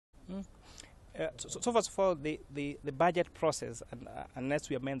Mm. So first of all, the budget process, and, unless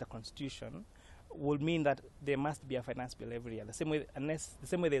we amend the constitution, will mean that there must be a finance bill every year. The same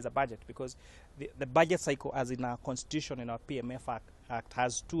way there's a budget, because the budget cycle, as in our constitution, in our PMF Act,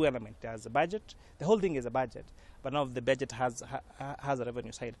 has two elements. There's a budget. The whole thing is a budget, but now the budget has a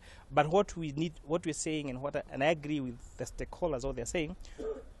revenue side. But what we're saying, and I agree with the stakeholders, what they're saying,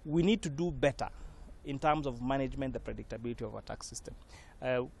 we need to do better in terms of management, the predictability of our tax system.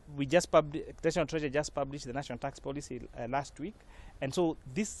 We just published, the National Treasury just published the National Tax Policy last week, and so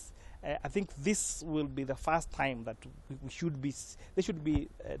this, I think this will be the first time that we should be,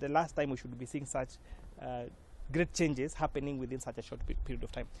 the last time we should be seeing such great changes happening within such a short period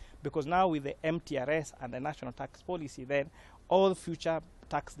of time. Because now with the MTRS and the National Tax Policy, then all future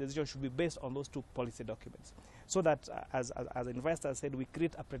tax decisions should be based on those two policy documents, so that as investors said, we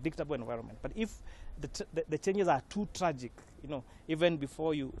create a predictable environment. But if the changes are too tragic, even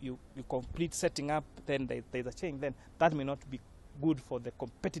before you complete setting up, then there's a change, then that may not be good for the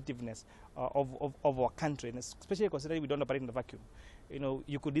competitiveness of our country, and especially considering we don't operate in a vacuum.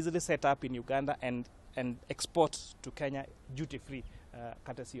 You could easily set up in Uganda and export to Kenya duty-free,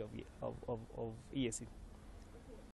 courtesy of EAC.